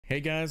Hey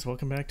guys,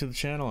 welcome back to the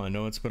channel. I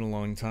know it's been a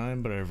long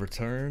time, but I've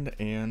returned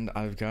and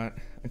I've got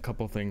a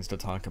couple things to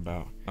talk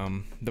about.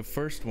 The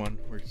first one,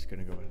 we're just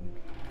gonna go ahead and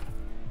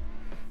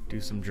do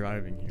some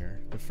driving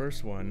here. The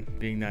first one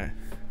being that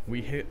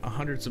we hit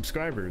 100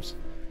 subscribers,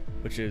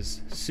 which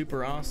is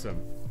super awesome.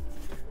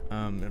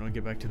 And I'll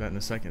get back to that in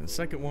a second. The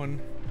second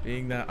one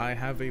being that I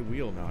have a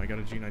wheel now. I got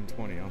a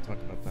G920. I'll talk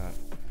about that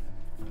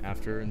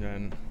after. And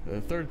then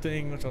the third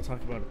thing, which I'll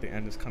talk about at the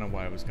end, is kind of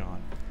why I was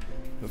gone.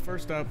 But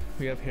first up,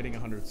 we have hitting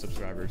 100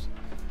 subscribers,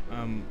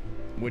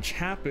 which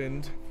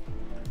happened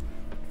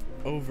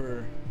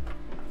over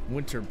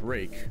winter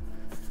break,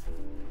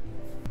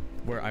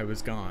 where I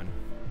was gone.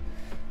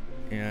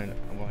 And,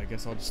 well, I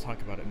guess I'll just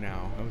talk about it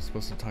now. I was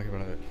supposed to talk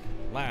about it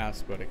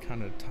last, but it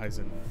kind of ties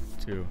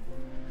into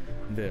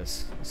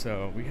this.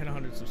 So, we hit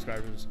 100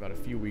 subscribers about a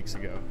few weeks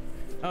ago.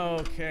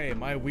 Okay,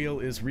 my wheel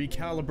is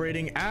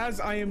recalibrating as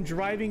I am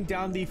driving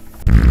down the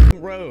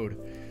road,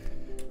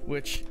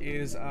 which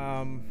is,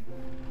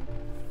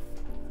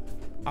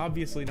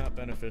 obviously not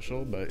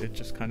beneficial, but it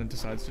just kind of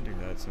decides to do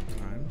that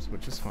sometimes,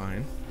 which is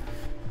fine.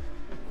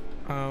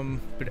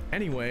 But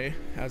anyway,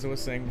 as I was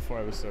saying before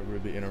I was so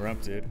rudely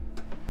interrupted,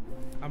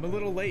 I'm a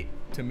little late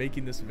to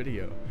making this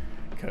video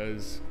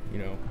because, you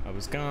know, I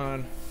was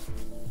gone,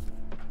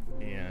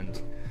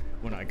 and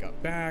when I got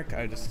back,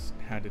 I just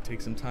had to take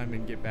some time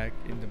and get back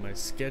into my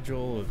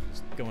schedule of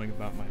just going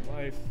about my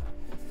life,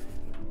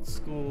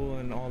 school,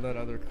 and all that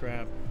other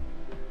crap.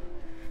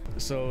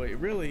 So it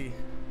really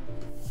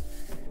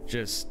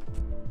just,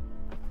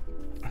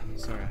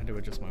 sorry, I had to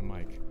adjust my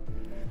mic.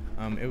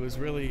 It was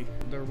really,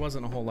 there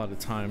wasn't a whole lot of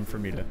time for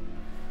me to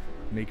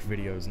make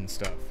videos and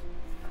stuff,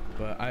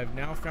 but I've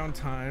now found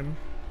time.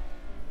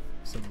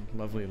 Some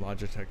lovely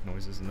Logitech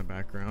noises in the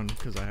background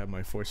because I have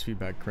my force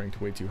feedback cranked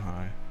way too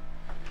high.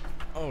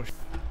 Oh,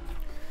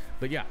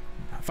 but yeah,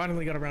 I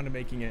finally got around to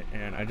making it,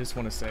 and I just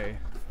want to say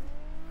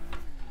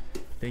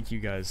thank you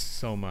guys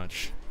so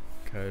much,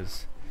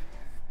 because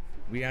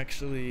we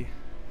actually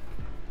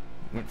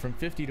went from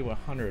 50 to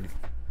 100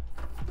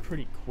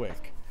 pretty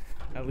quick,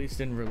 at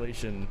least in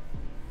relation.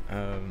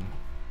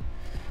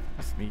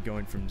 It's me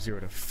going from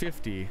 0 to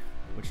 50,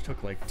 which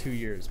took like 2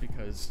 years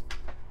because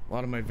a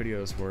lot of my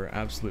videos were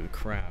absolute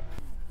crap.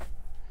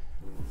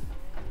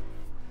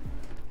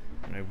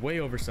 And I way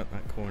overset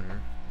that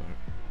corner, but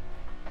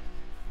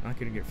I'm not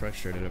gonna get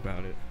frustrated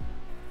about it.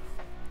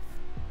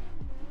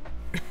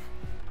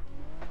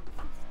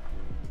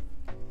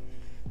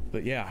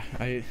 But yeah,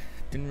 I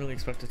didn't really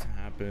expect it to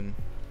happen.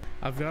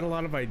 I've got a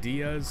lot of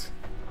ideas,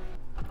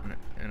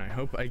 and I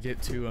hope I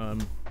get to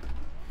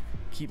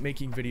keep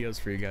making videos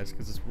for you guys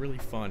because it's really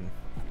fun,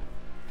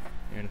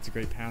 and it's a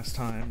great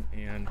pastime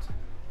and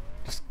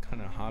just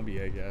kind of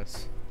hobby, I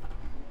guess.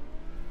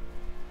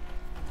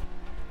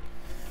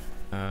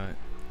 And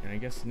I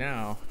guess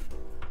now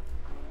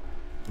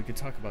we could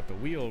talk about the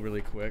wheel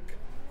really quick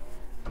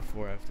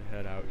before I have to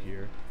head out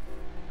here,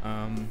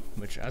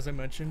 which, as I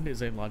mentioned,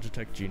 is a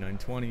Logitech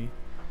G920.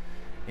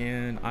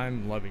 And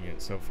I'm loving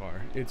it so far.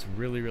 It's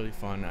really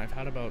fun. I've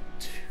had about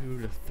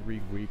 2 to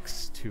 3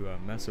 weeks to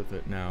mess with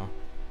it now,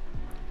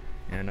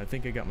 and I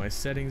think I got my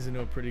settings into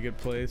a pretty good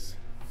place,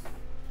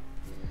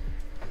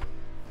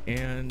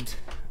 and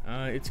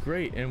it's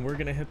great. And we're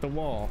gonna hit the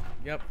wall.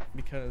 Yep,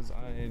 because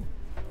I,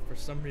 for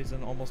some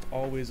reason, almost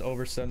always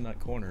oversend that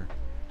corner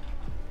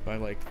by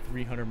like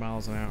 300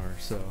 miles an hour,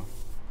 so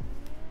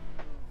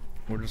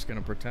we're just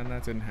gonna pretend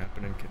that didn't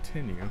happen and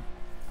continue.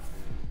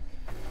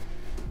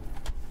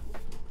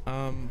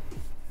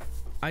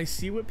 I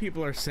see what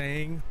people are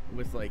saying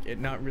with like it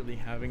not really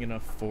having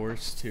enough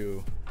force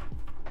to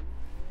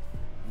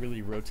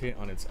really rotate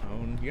on its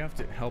own. You have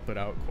to help it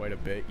out quite a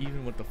bit,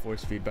 even with the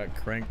force feedback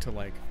cranked to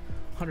like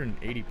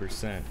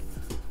 180%.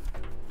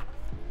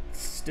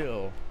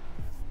 Still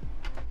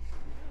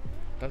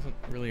doesn't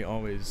really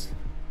always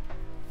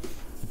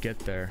get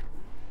there.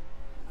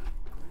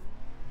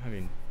 I'm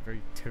having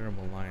very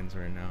terrible lines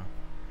right now.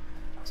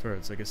 I swear,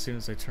 it's like as soon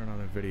as I turn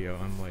on a video,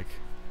 I'm like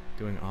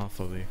doing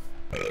awfully.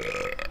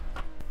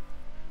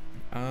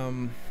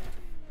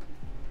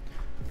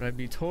 But I'd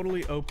be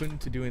totally open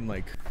to doing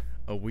like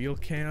a wheel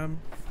cam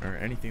or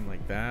anything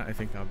like that. I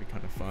think that would be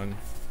kind of fun.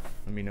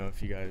 Let me know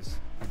if you guys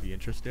would be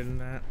interested in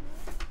that,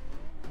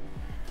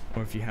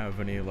 or if you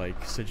have any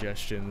like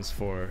suggestions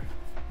for,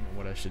 you know,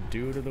 what I should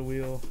do to the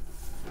wheel.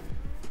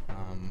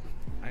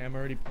 I am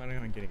already planning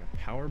on getting a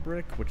power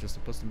brick, which is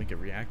supposed to make it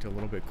react a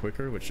little bit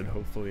quicker, which should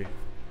hopefully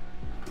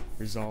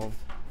resolve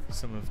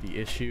some of the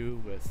issue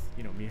with,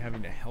 you know, me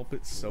having to help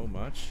it so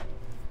much,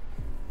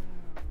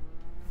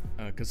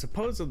 because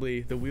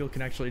supposedly the wheel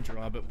can actually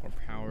draw a bit more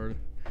power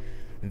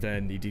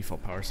than the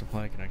default power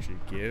supply can actually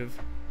give.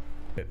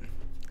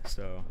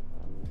 So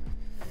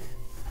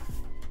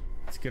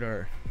let's get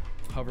our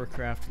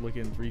hovercraft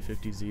looking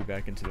 350Z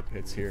back into the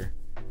pits here.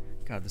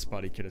 God, this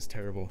body kit is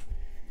terrible.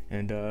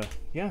 And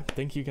yeah,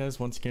 thank you guys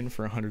once again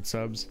for 100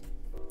 subs.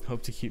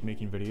 Hope to keep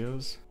making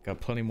videos.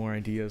 Got plenty more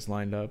ideas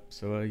lined up.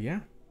 So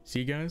yeah, see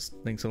you guys.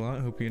 Thanks a lot.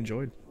 Hope you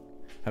enjoyed.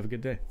 Have a good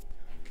day.